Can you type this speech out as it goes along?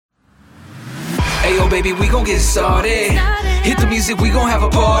baby, we gon' get started. Hit the music, we gon' have a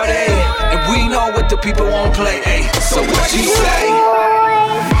party. And we know what the people won't play. Ay, so what you say?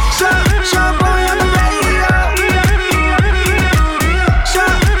 Show boy on the radio.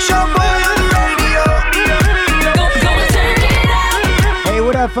 Show boy on the radio. Gonna turn it up. Hey,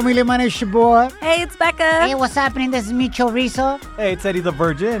 what up, familia? My name's your boy. Hey, it's Becca. Hey, what's happening? This is Micho Rizzo. Hey, it's Eddie the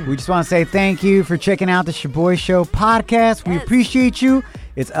Virgin. We just want to say thank you for checking out the Shaboy Show podcast. We appreciate you.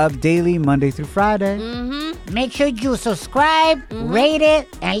 It's up daily, Monday through Friday. Make sure you subscribe, rate it,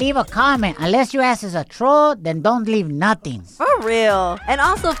 and leave a comment. Unless your ass is a troll, then don't leave nothing. For real. And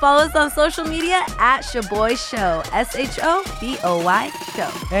also follow us on social media at Shaboy Show. SHOBOY Show.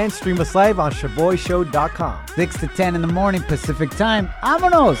 And stream us live on ShaboyShow.com. 6 to 10 in the morning Pacific time.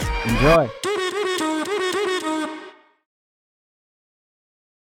 Vámonos. Enjoy.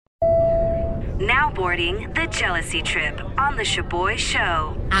 Now boarding the Jealousy Trip on the Shaboy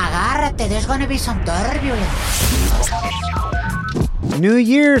Show. Agárrate, there's gonna be some turbulence. New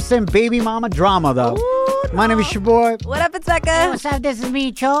Year, some baby mama drama, though. Ooh, My name is your boy. What up, it's Becca? Hey, what's up? This is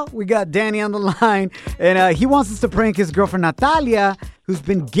Micho. We got Danny on the line, and he wants us to prank his girlfriend Natalia, who's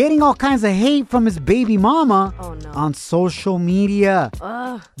been getting all kinds of hate from his baby mama on social media.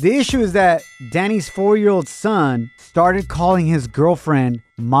 The issue is that Danny's 4-year-old son started calling his girlfriend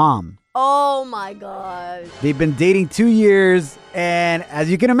mom. Oh my God. They've been dating 2 years, and as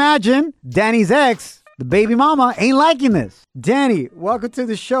you can imagine, Danny's ex, the baby mama, ain't liking this. Danny, welcome to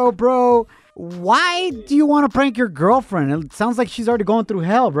the show, bro. Why do you want to prank your girlfriend? It sounds like she's already going through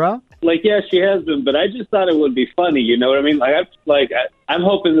hell, bro. Like, yeah, she has been, but I just thought it would be funny. You know what I mean? I'm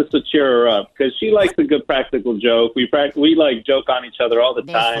hoping this will cheer her up because she likes a good practical joke. We like joke on each other all the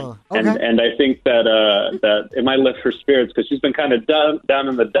time, and I think that that it might lift her spirits because she's been kind of down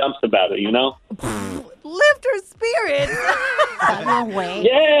in the dumps about it. You know? Lift her spirits. No way.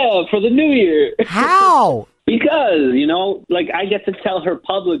 Yeah, for the new year. How? Because, you know, like I get to tell her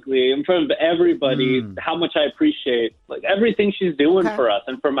publicly in front of everybody how much I appreciate like everything she's doing for us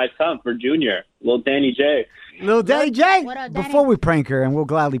and for my son, for Junior, little Danny J. Little Danny J. What up, Danny? Before we prank her, and we'll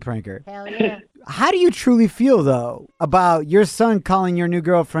gladly prank her. Hell yeah. How do you truly feel, though, about your son calling your new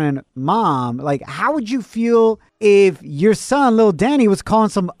girlfriend mom? Like, how would you feel if your son, little Danny, was calling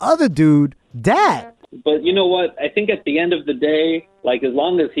some other dude dad? But you know what? I think at the end of the day, like as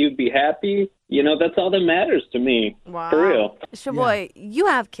long as he would be happy, you know, that's all that matters to me. Wow. For real. Shaboy, you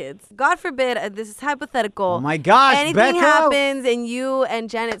have kids. God forbid, this is hypothetical. Oh my gosh, Anything Becca. happens and you and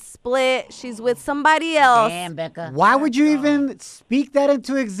Janet split, she's with somebody else. Damn, Becca. Why would you even speak that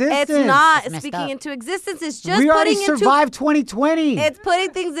into existence? It's not It's messed speaking up. into existence. It's just We already putting survived 2020. It's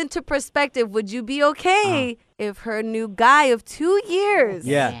putting things into perspective. Would you be okay if her new guy of 2 years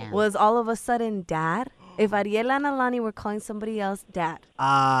Yeah. was all of a sudden dad? If Ariela and Alani were calling somebody else dad.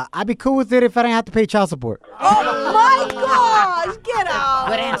 I'd be cool with it if I didn't have to pay child support. Oh my gosh, get out.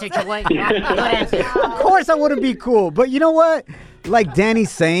 Good answer, Chaboy. Good answer. Of course I wouldn't be cool. But you know what? Like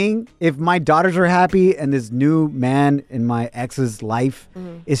Danny's saying, if my daughters are happy and this new man in my ex's life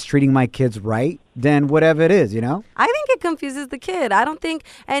is treating my kids right, then whatever it is, you know? I think it confuses the kid. I don't think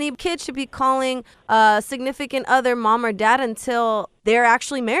any kid should be calling a significant other mom or dad until they're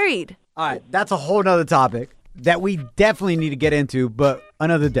actually married. All right, that's a whole nother topic that we definitely need to get into, but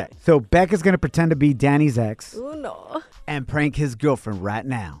another day. So Becca's going to pretend to be Danny's ex Ooh, no. and prank his girlfriend right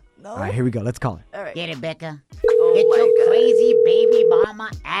now. No. All right, here we go. Let's call her. All right. Get it, Becca. Oh Get my your God. crazy baby mama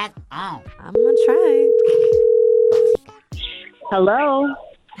act on. I'm going to try. Hello,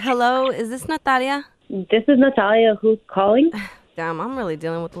 Hello, is this Natalia? this is Natalia. Who's calling? Damn, I'm really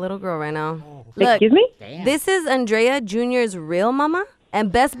dealing with the little girl right now. Look, Excuse me? Damn. this is Andrea Jr.'s real mama,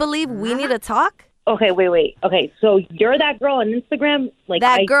 and best believe we need to talk. Okay, wait. Okay, so you're that girl on Instagram? Like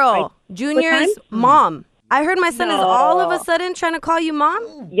That girl, Junior's mom. I heard my son is all of a sudden trying to call you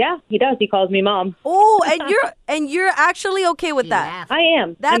mom. Yeah, he does. He calls me mom. Oh, and you're actually okay with that. I am.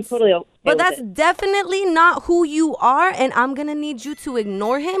 I'm That's totally okay But with that's it. definitely not who you are, and I'm gonna need you to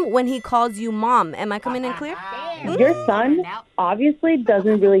ignore him when he calls you mom. Am I coming in clear? Your son obviously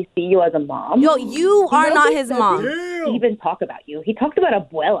doesn't really see you as a mom. Yo, you are knows not he his doesn't mom. even talk about you. He talks about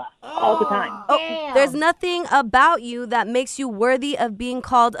abuela all the time. Oh, there's nothing about you that makes you worthy of being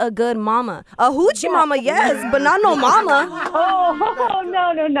called a good mama. A hoochie mama, yes, but not no mama.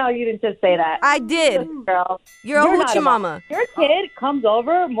 Oh, no, you didn't just say that. I did. Girl, You're a not hoochie mama. Your kid comes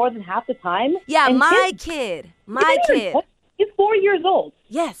over more than half the time. Yeah, and my his- kid. he My doesn't even kid. talk- He's 4 years old.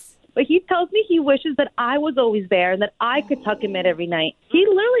 Yes. But he tells me he wishes that I was always there and that I could tuck him in every night. He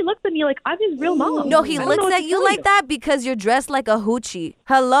literally looks at me like I'm his real mom. No, he looks at you like that because you're dressed like a hoochie.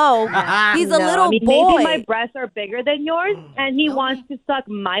 Hello. He's a little boy. Maybe my breasts are bigger than yours, and he wants to suck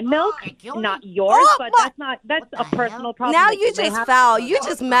my milk, not yours. But that's a personal problem. Now you just foul. You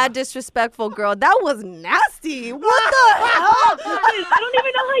just mad disrespectful, girl. That was nasty. What the hell? I don't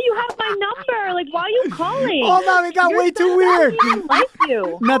even know how you have my number. Like, why are you calling? Hold on, it got way too weird. I like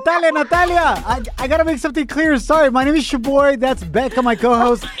you. Natalia, I gotta make something clear. Sorry, my name is Shaboy. That's Becca, my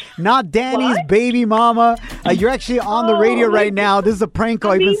co-host, not Danny's baby mama. You're actually on the radio right now. This is a prank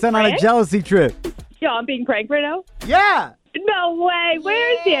call. You've been sent on a jealousy trip. Yo, I'm being pranked right now? Yeah. No way.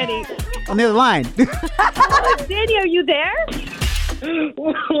 Where is Danny? On the other line. Danny, are you there?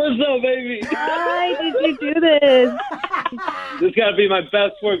 What's up, baby? Why did you do this? This gotta be my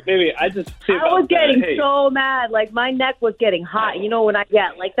best work, baby. I was getting so mad. Like, my neck was getting hot. You know when I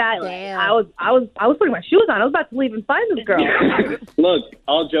get like that? Like, I was putting my shoes on. I was about to leave and find this girl. Look,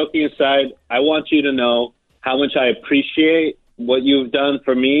 all joking aside, I want you to know how much I appreciate what you've done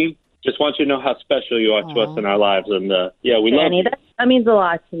for me. Just want you to know how special you are to us in our lives. And, we love you. That means a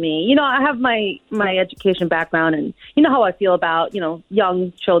lot to me. You know, I have my education background, and you know how I feel about,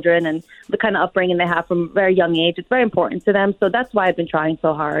 young children and the kind of upbringing they have from a very young age. It's very important to them. So that's why I've been trying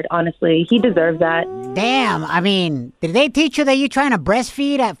so hard, honestly. He deserves that. Damn. I mean, did they teach you that you're trying to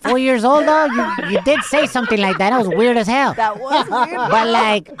breastfeed at 4 years old, though? You did say something like that. That was weird as hell. That was weird. But,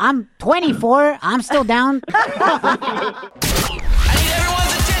 like, I'm 24. I'm still down.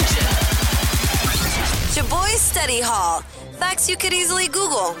 Shaboy Study Hall. Facts you could easily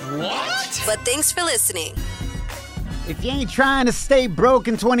Google. What? But thanks for listening. If you ain't trying to stay broke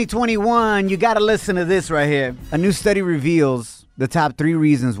in 2021, you got to listen to this right here. A new study reveals the top 3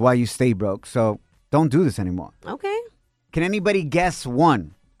 reasons why you stay broke. So don't do this anymore. Okay. Can anybody guess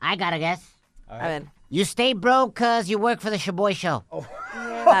one? I got to guess. All right. You stay broke because you work for the Shaboy Show. Oh.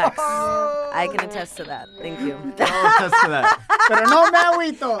 Facts. I can attest to that. Thank you. I'll attest to that. Pero no me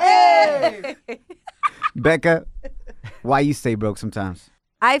agüito. Hey! Becca, why you stay broke sometimes?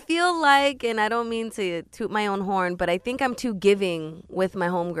 I feel like, and I don't mean to toot my own horn, but I think I'm too giving with my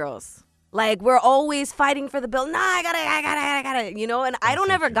homegirls. Like, we're always fighting for the bill. Nah, I got it, and I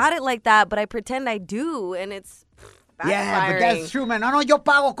don't ever got it like that, but I pretend I do, and it's backfiring. Yeah, but that's true, man. No, yo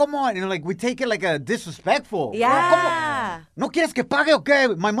pago, como? Like, we take it like a disrespectful. Yeah. No quieres que pague o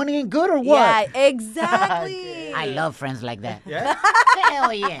qué? My money ain't good or what? Yeah, exactly. I love friends like that. Yeah?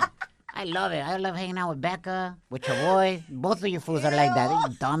 Hell yeah. I love it. I love hanging out with Becca, with your boy. Both of you fools are like that.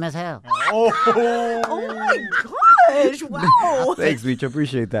 You're dumb as hell. Oh my gosh. Wow. Thanks, Beach. I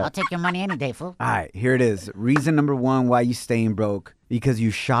appreciate that. I'll take your money any day, fool. All right, here it is. Reason number 1 why you staying broke. Because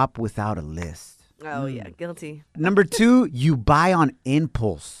you shop without a list. Oh, yeah. Guilty. Number 2, you buy on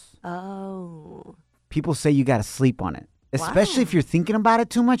impulse. Oh. People say you got to sleep on it. Especially if you're thinking about it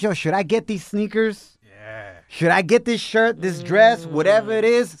too much. Yo, should I get these sneakers? Should I get this shirt, this dress, whatever it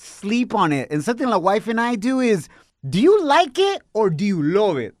is? Sleep on it. And something my wife and I do is, do you like it or do you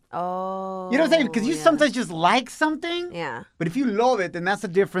love it? Oh. You know what I'm saying? Because you sometimes just like something. Yeah. But if you love it, then that's the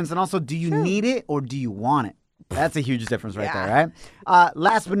difference. And also, do you need it or do you want it? That's a huge difference right there, right?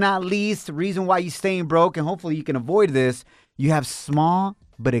 Last but not least, the reason why you're staying broke, and hopefully you can avoid this, you have small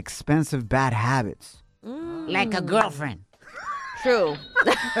but expensive bad habits. Like a girlfriend. True.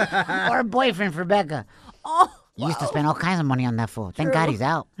 Or a boyfriend for Becca. Oh. You used to spend all kinds of money on that fool. Thank God he's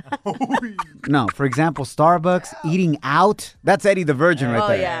out. No, for example, Starbucks, eating out. That's Eddie the Virgin right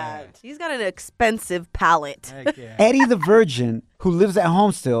there. Oh, yeah. He's got an expensive palate. Yeah. Eddie the Virgin, who lives at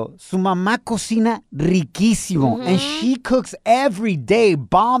home still, su mamá cocina riquísimo. And she cooks every day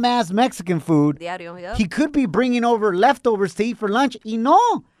bomb-ass Mexican food. Diario, yep. He could be bringing over leftovers to eat for lunch. Y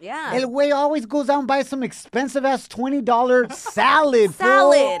no. Yeah. El güey always goes out and buys some expensive-ass $20 salad.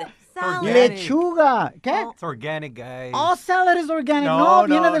 Salad. Lechuga. ¿Qué? It's organic, guys. All salad is organic. No,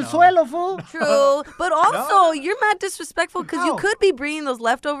 viene del suelo, fool. True. But also, you're mad disrespectful because you could be bringing those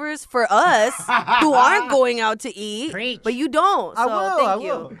leftovers for us who aren't going out to eat. Preach. But you don't. So I thank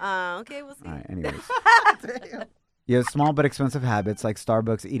will. you. Okay, we'll see. All right, anyways. You have small but expensive habits like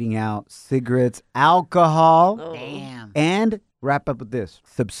Starbucks, eating out, cigarettes, alcohol, Damn. and wrap up with this.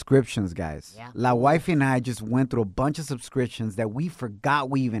 Subscriptions, guys. Yeah. La wife and I just went through a bunch of subscriptions that we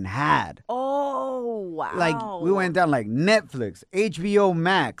forgot we even had. Oh, wow. Like, we went down like Netflix, HBO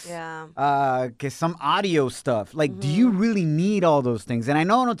Max, get some audio stuff. Like, do you really need all those things? And I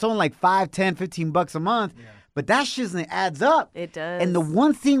know it's only like $5, $10, $15 a month, but that shit adds up. It does. And the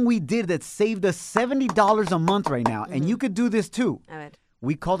one thing we did that saved us $70 a month right now, and you could do this too. All right.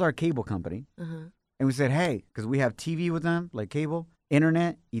 We called our cable company. And we said, hey, because we have TV with them, like cable.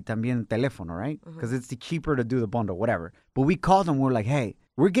 internet y también teléfono, right? Because it's cheaper to do the bundle, whatever. But we called them. We're like, hey,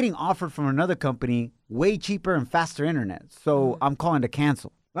 we're getting offered from another company way cheaper and faster internet. So I'm calling to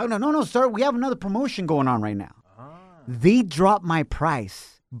cancel. Oh, no, sir. We have another promotion going on right now. They dropped my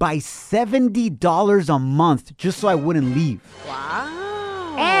price by $70 a month just so I wouldn't leave.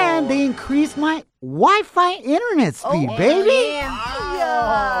 Wow. And they increased my Wi-Fi internet speed, baby.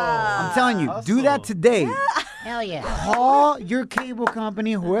 Yeah. I'm telling you, do that today. Hell yeah. Call your cable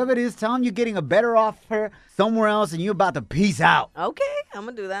company, whoever it is, tell them you're getting a better offer somewhere else and you're about to peace out. Okay, I'm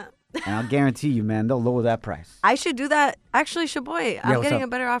going to do that. And I'll guarantee you, man, they'll lower that price. I should do that. Actually, Shaboy, I'm what's getting up?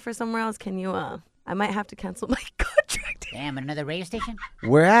 a better offer somewhere else. Can you, I might have to cancel my contract. Damn, another radio station?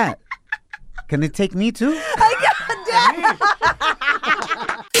 Where at? Can they take me too?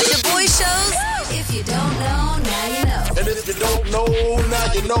 Shaboy shows. If you don't know, now you know. And if you don't know,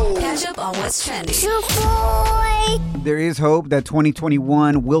 now you know. Catch up on what's trending. There is hope that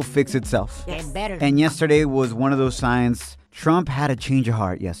 2021 will fix itself. Yes. Better. And yesterday was one of those signs. Trump had a change of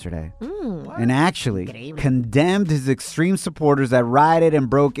heart yesterday and actually condemned his extreme supporters that rioted and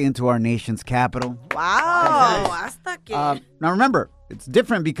broke into our nation's capital. Wow. Hasta que. Now remember, it's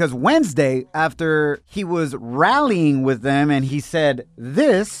different because Wednesday, after he was rallying with them and he said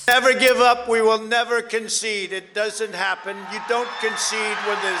this. Never give up. We will never concede. It doesn't happen. You don't concede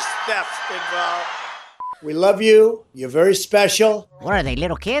when there's theft involved. We love you. You're very special. What are they,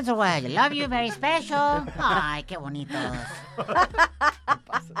 little kids or what? Love you, very special. Ay, qué bonitos.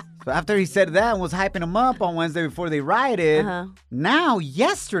 So after he said that and was hyping them up on Wednesday before they rioted, now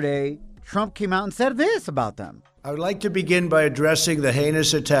yesterday, Trump came out and said this about them. I would like to begin by addressing the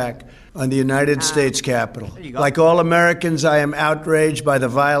heinous attack on the United States Capitol. Like all Americans, I am outraged by the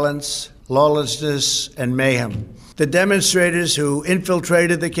violence, lawlessness, and mayhem. The demonstrators who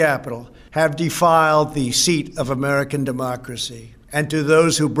infiltrated the Capitol have defiled the seat of American democracy. And to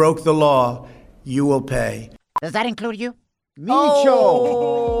those who broke the law, you will pay. Does that include you? Micho!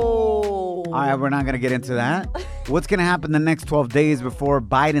 All right, we're not going to get into that. What's going to happen the next 12 days before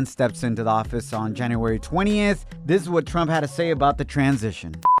Biden steps into the office on January 20th? This is what Trump had to say about the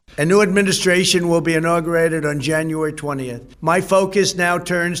transition. A new administration will be inaugurated on January 20th. My focus now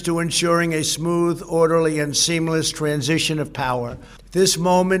turns to ensuring a smooth, orderly, and seamless transition of power. This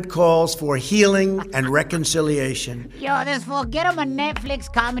moment calls for healing and reconciliation. Yo, this fool, get him a Netflix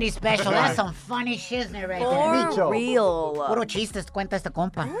comedy special. That's some funny shiznit right there. For real. Puro chistes cuenta este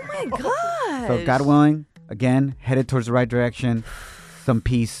compa. Oh my God. So God willing, again, headed towards the right direction. Some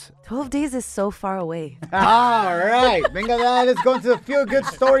peace. 12 days is so far away. All right. Venga, let's go into the feel-good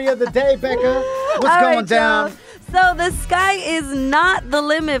story of the day, Becca. What's going down? So the sky is not the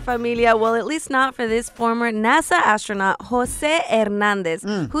limit, familia. Well, at least not for this former NASA astronaut, Jose Hernandez,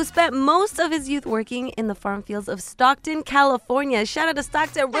 who spent most of his youth working in the farm fields of Stockton, California. Shout out to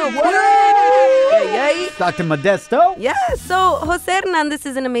Stockton. Stockton Modesto. Yeah, so Jose Hernandez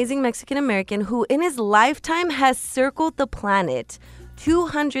is an amazing Mexican-American who in his lifetime has circled the planet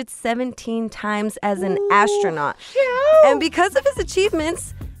 217 times as an astronaut. And because of his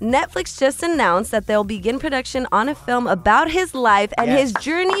achievements, Netflix just announced that they'll begin production on a film about his life and his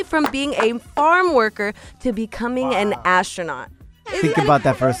journey from being a farm worker to becoming an astronaut. Think about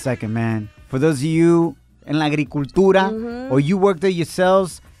that for a second, man. For those of you in la agricultura or you work there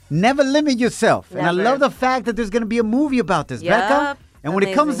yourselves, never limit yourself. And I love the fact that there's going to be a movie about this, Becca. And when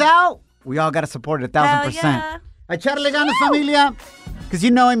it comes out, we all got to support it 1,000%. Yeah. Echarle ganas, familia. Because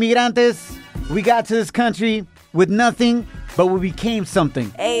you know, inmigrantes, we got to this country with nothing, but we became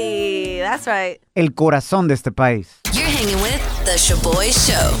something. Hey, that's right. El corazón de este país. You're hanging with The Shaboy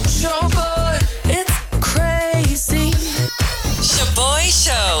Show. Shaboy, it's crazy. Shaboy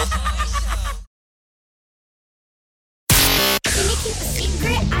Show. Can you keep a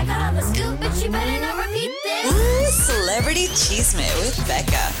secret? I got all the scoop, but you better not repeat this. Ooh, Celebrity Cheesemate with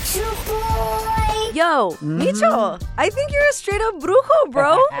Becca. Yo, Micho, I think you're a straight up brujo,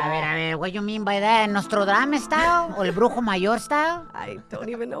 bro. A ver, what you mean by that? ¿Nostradamus style? ¿O el brujo mayor style? I don't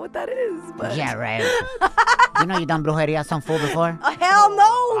even know what that is, but... Yeah, right. You know you done brujeria some fool before? Hell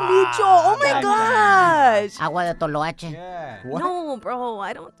no, Micho. Oh my gosh. Agua de toloache. No, bro,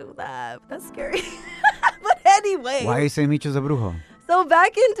 I don't do that. That's scary. But anyway. Why are you saying Micho's a brujo? So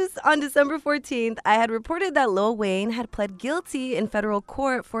back on December 14th, I had reported that Lil Wayne had pled guilty in federal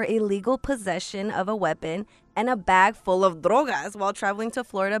court for illegal possession of a weapon and a bag full of drogas while traveling to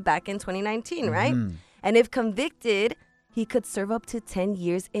Florida back in 2019, right? And if convicted, he could serve up to 10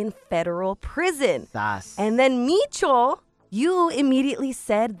 years in federal prison. And then Micho, you immediately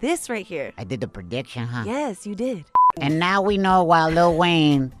said this right here. I did the prediction, huh? Yes, you did. And now we know why Lil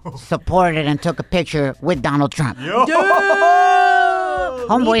Wayne supported and took a picture with Donald Trump. Yo!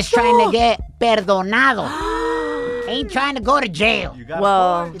 Homeboy's trying to get perdonado. Ain't trying to go to jail.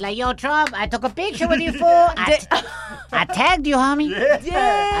 Well, he's like, yo, Trump, I took a picture with you, fool. I tagged you, homie.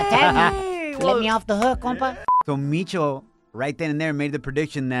 Yeah. I tagged you. Let me off the hook, compa. So Micho, right then and there, made the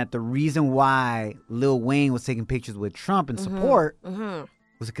prediction that the reason why Lil Wayne was taking pictures with Trump in support was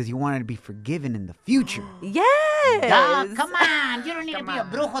because he wanted to be forgiven in the future. Yes. Dog, come on. You don't need to be a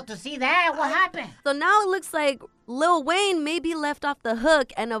brujo to see that. What happened? So now it looks like Lil Wayne may be left off the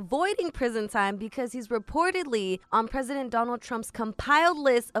hook and avoiding prison time because he's reportedly on President Donald Trump's compiled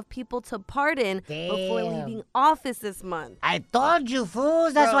list of people to pardon before leaving office this month. I told you,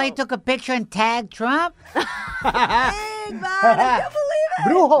 fools. That's why he took a picture and tagged Trump. Dang, man, I can't believe it.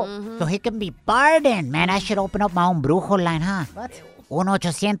 Brujo. So he can be pardoned. Man, I should open up my own brujo line, huh? What?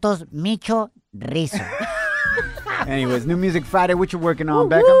 1-800 Micho Rizzo. Anyways, New Music Friday. What you working on,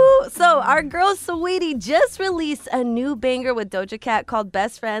 Becca? So our girl Saweetie just released a new banger with Doja Cat called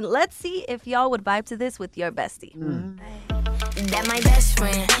Best Friend. Let's see if y'all would vibe to this with your bestie. That my best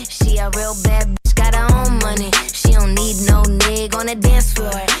friend. She a real bad bitch, got her own money. She don't need no nigga on the dance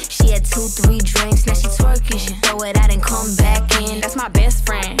floor. She had 2-3 drinks, now she twerking. She throw it out and come back in. That's my best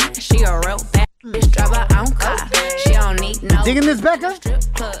friend. She a real bad bitch, drive her own car. She don't need no. Digging this, Becca?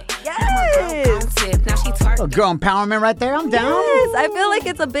 Yes. Now she twerking. Oh, girl empowerment right there. I'm down. Yes, I feel like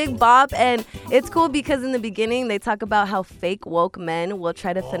it's a big bop, and it's cool because in the beginning they talk about how fake woke men will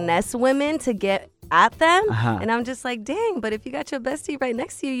try to finesse women to get at them, and I'm just like, dang, but if you got your bestie right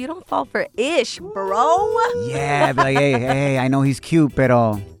next to you, you don't fall for ish, bro. Yeah, be like, hey, I know he's cute,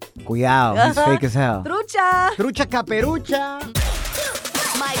 pero cuidado, he's fake as hell. Trucha. Trucha caperucha.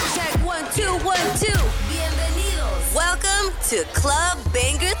 Mic check 1 2 1 2. Bienvenidos. Welcome to Club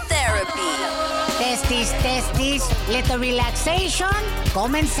Banger Therapy. Testis, little relaxation,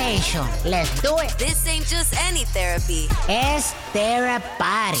 compensation. Let's do it. This ain't just any therapy. Es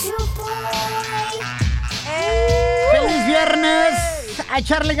therapy. ¡Feliz viernes! A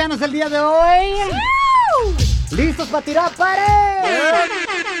echarle ganas el día de hoy. ¿Listos para tirar pared?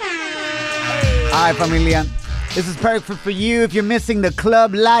 All right, familia. This is perfect for you if you're missing the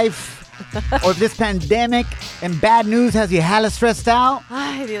club life or if this pandemic and bad news has you hella stressed out.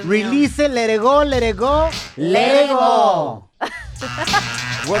 Ay, Dios Release it, let it go, let it go, let it go.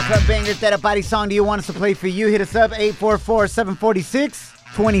 What Club Banger Therapy song do you want us to play for you? Hit us up,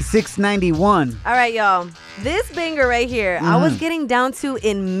 844-746-2691. All right, y'all. This banger right here, I was getting down to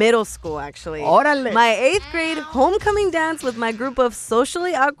in middle school, actually. Órale. My 8th grade homecoming dance with my group of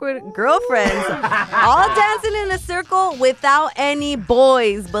socially awkward girlfriends, all dancing in a circle without any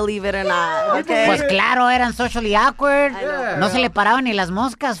boys, believe it or not. Okay. Pues claro, eran socially awkward. know. No se le paraban ni las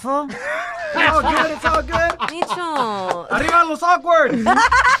moscas, fo. It's all good, it's all good. Micho. Arriba los awkward.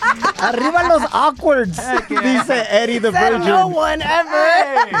 Arriba los awkwards, dice Eddie the Virgin. No one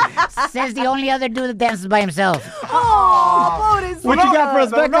ever. Says the only other dude that dances by himself. Oh, What you got for us,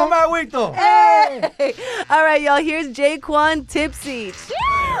 Becca? No me agüito. Hey. All right, y'all. Here's Jaquan Tipsy.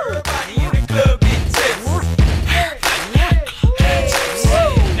 Everybody in the club get tipsy.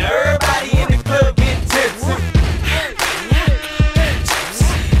 Everybody in the club get tipsy.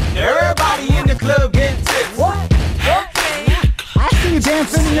 Everybody in the club get tipsy. What? Okay. I see you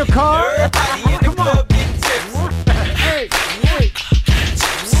dancing in your car. Everybody in the club get tipsy.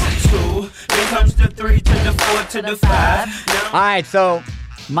 2, then comes the 3 to the 4 to the 5. All right, so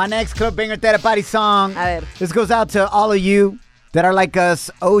my next Club Banger Therapy song. A ver. This goes out to all of you that are like us,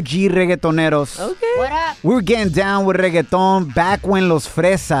 OG reggaetoneros. Okay. What up? We were getting down with reggaeton back when los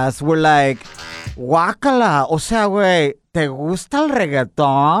fresas were like, guácala, o sea, güey, ¿te gusta el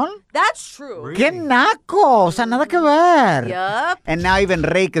reggaeton? That's true. ¡Qué naco! O sea, nada que ver. Yup. And now even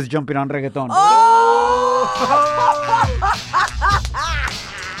Rake is jumping on reggaeton. Oh!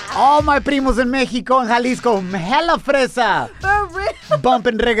 All my primos in Mexico and Jalisco, hella fresa, For real.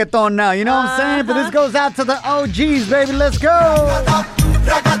 bumping reggaeton now. You know what I'm saying? But this goes out to the OGs, baby. Let's go.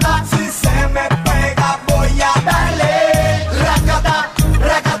 Racata, si se me pega voy a darle. Racata,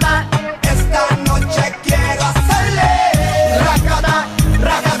 racata, esta noche quiero hacerle. Racata,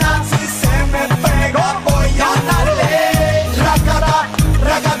 racata, si se me pega voy a darle. Racata,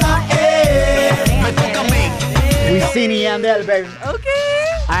 racata, me toca a mí. We seen Yandel, baby. Okay.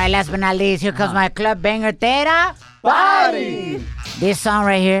 All right, last but not least, here comes my Club Banger Tera. Party. This song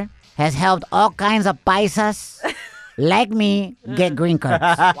right here has helped all kinds of paisas like me get green cards.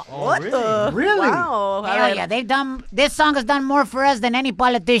 What the? Really? Wow. Hell yeah, this song has done more for us than any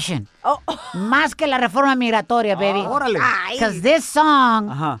politician. Oh. Más que la reforma migratoria, baby. Órale. Because this song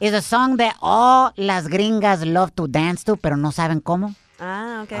Ajá. is a song that all las gringas love to dance to, pero no saben cómo.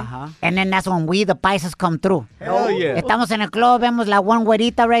 Ah, okay. And then that's when we, the paisas, come through. Hell yeah. Estamos en el club, vemos la one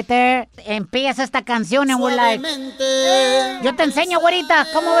güerita right there. Empieza esta canción and we're like, yo te enseño, güerita,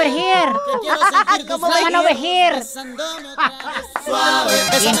 come over here. Come over here.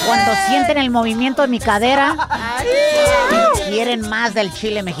 Y en cuanto sienten el movimiento de mi cadera, quieren más del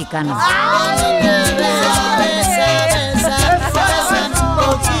chile mexicano.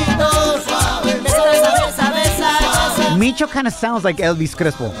 Micho kind of sounds like Elvis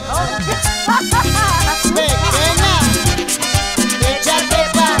Crespo.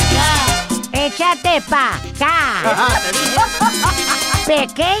 Échate pa' acá.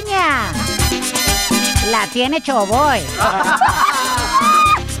 Pequeña. La tiene Choboy.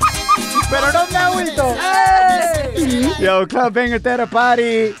 Pero no me agüito. Yo, Club Banger Theta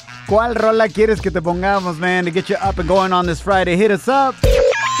Party. ¿Cuál rola quieres que te pongamos, man, to get you up and going on this Friday? Hit us up.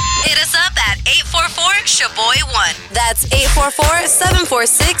 Hit us up at 844-SHABOY1. That's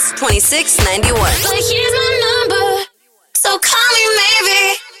 844-746-2691. But here's my number, so call me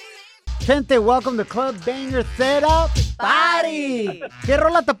maybe. Gente, welcome to Club Banger Theta Party. ¿Qué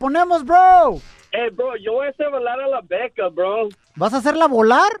rola te ponemos, bro? Hey, bro, yo voy a hacer bailar a la Beca, bro. ¿Vas a hacerla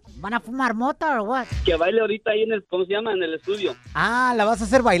volar? ¿Van a fumar mota o what? Que baile ahorita ahí en el, ¿cómo se llama? En el estudio. Ah, la vas a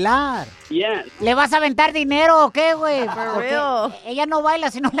hacer bailar. Yeah. ¿Le vas a aventar dinero o qué, güey? For real. Ella no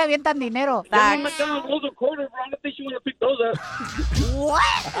baila si no le avientan dinero. What?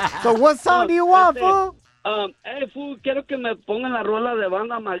 So what song do you want, fool? Hey, fool, quiero que me pongan la rola de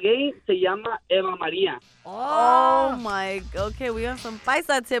banda Maguey. Se llama Eva María. Oh my, okay, we have some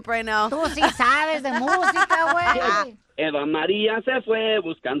paisa tip right now. Tú sí sabes de música, güey. Eva María se fue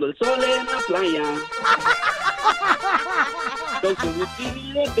buscando el sol en la playa. Con su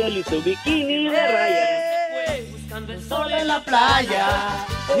bikini de piel y su bikini de rayas. Buscando el sol en la playa.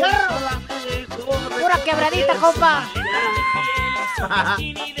 Pura quebradita, compa.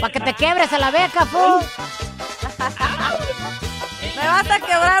 Para que te quebres a la beca, fool. ¿Me vas a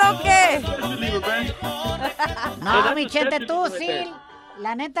quebrar o qué? No, mi chente, tú sí.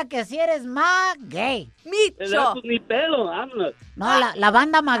 La neta que sí eres Maguey. Micho. Ni pelo, vámonos. No, la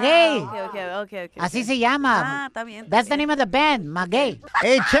banda Maguey. Okay. Así se llama. Ah, está bien. That's the name of the band, Maguey.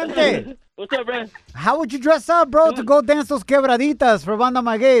 Hey, Chente. What's up, bro? How would you dress up, bro, to go dance those quebraditas for banda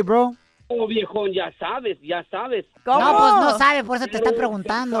Maguey, bro? Oh, viejón, ya sabes. ¿Cómo? No, pues no sabe, por eso te está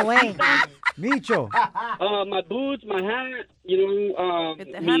preguntando, güey. Micho. My boots, my hat, you know,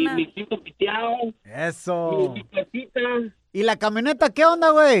 mi cinto piteado. Eso. Mi bicicleta. ¿Y la camioneta qué onda,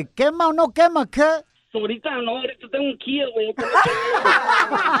 güey? ¿Quema o no quema? ¿Qué? Ahorita tengo un Kia, güey.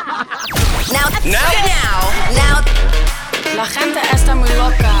 Now. La gente está muy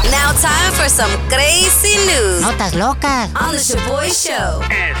loca. Now time for some crazy news. Notas locas. On the Shaboy Show.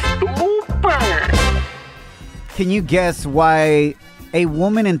 Can you guess why a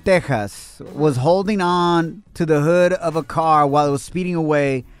woman in Texas was holding on to the hood of a car while it was speeding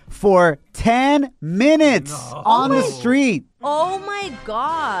away for 10 minutes on the street? Oh my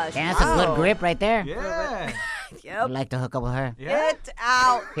gosh. That's a good grip right there. Yeah. Yep. I'd like to hook up with her. Get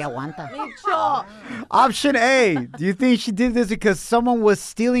out. Sí, aguanta. Micho. Option A, do you think she did this because someone was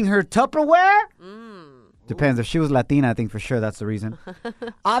stealing her Tupperware? Depends. If she was Latina, I think for sure that's the reason.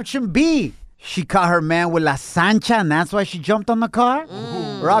 Option B, she caught her man with La Sancha and that's why she jumped on the car?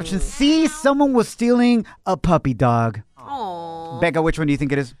 Or option C, someone was stealing a puppy dog. Oh. Becca, which one do you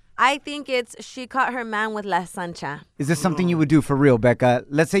think it is? I think it's she caught her man with La Sancha. Is this something you would do for real, Becca?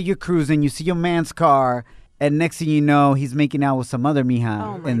 Let's say you're cruising, you see your man's car, and next thing you know, he's making out with some other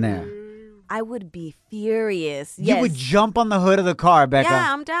mija in there. I would be furious. You would jump on the hood of the car, Becca.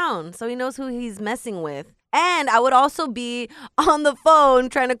 Yeah, I'm down. So he knows who he's messing with. And I would also be on the phone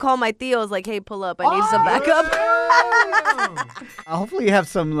trying to call my tios like, hey, pull up. I need some backup. Hopefully you have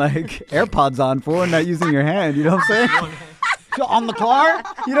some, like, AirPods on, fool, and not using your hand. You know what I'm saying? On the car?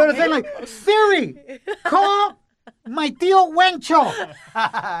 You know what I'm saying? Like, Siri, call my tío Wencho,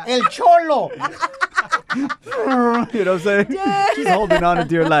 el cholo. You know what I'm saying? She's holding on to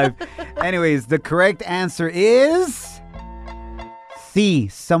dear life. Anyways, the correct answer is C.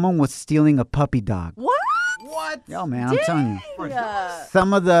 Someone was stealing a puppy dog. What? Yo, man, I'm telling you.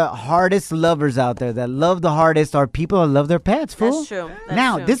 Some of the hardest lovers out there that love the hardest are people that love their pets, fool. That's true.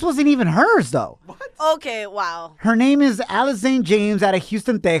 Now, this wasn't even hers, though. Okay, wow. Her name is Alizane James out of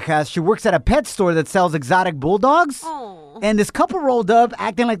Houston, Texas. She works at a pet store that sells exotic bulldogs. Oh. And this couple rolled up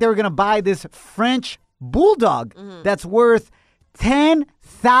acting like they were going to buy this French bulldog that's worth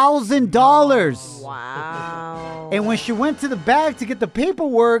 $10,000. Wow. And when she went to the bag to get the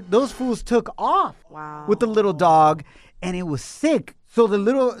paperwork, those fools took off with the little dog, and it was sick. So the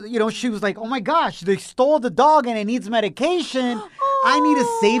little, she was like, oh my gosh, they stole the dog and it needs medication. I need to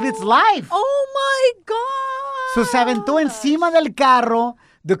save its life. Oh, my God. So se aventó encima del carro.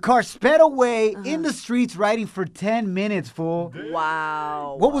 The car sped away in the streets, riding for 10 minutes, fool.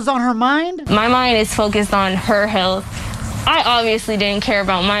 Wow. What was on her mind? My mind is focused on her health. I obviously didn't care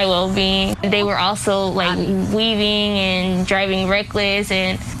about my well-being. They were also like weaving and driving reckless,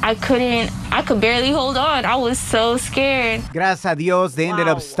 and I could barely hold on. I was so scared. Gracias a Dios, they ended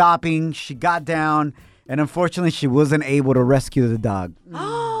up stopping. She got down, and unfortunately, she wasn't able to rescue the dog.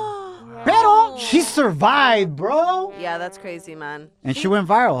 Pero she survived, bro. Yeah, that's crazy, man. And she went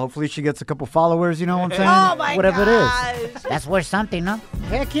viral. Hopefully, she gets a couple followers, you know what I'm saying? Oh, my Whatever gosh. it is. That's worth something, no?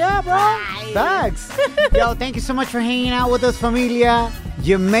 Heck yeah, bro. Thanks. Yo, thank you so much for hanging out with us, familia.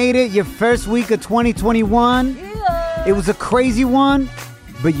 You made it your first week of 2021. Yeah. It was a crazy one,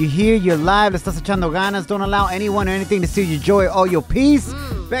 but you're here, you're live. Le estás echando ganas. Don't allow anyone or anything to steal your joy or your peace.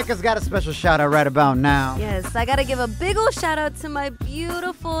 Becca's got a special shout out right about now. Yes, I got to give a big old shout out to my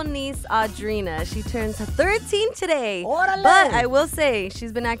beautiful niece, Audrina. She turns 13 today. Órale. But I will say,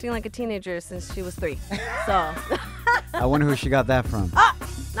 she's been acting like a teenager since she was 3. So. I wonder who she got that from.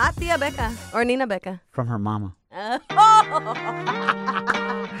 Not Tia Becca or Nina Becca. From her mama. Oh.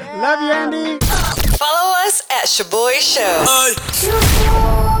 Love you, Andy. Follow us at Shaboy Show.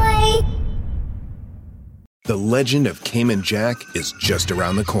 The legend of Cayman Jack is just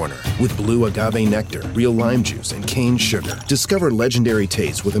around the corner. With blue agave nectar, real lime juice, and cane sugar. Discover legendary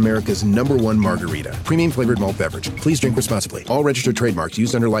taste with America's #1 margarita. Premium flavored malt beverage. Please drink responsibly. All registered trademarks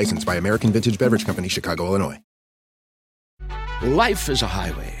used under license by American Vintage Beverage Company, Chicago, Illinois. Life is a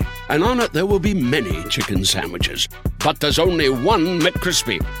highway, and on it there will be many chicken sandwiches. But there's only one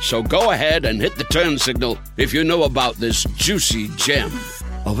McCrispy. So go ahead and hit the turn signal if you know about this juicy gem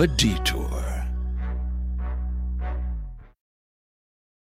of a detour.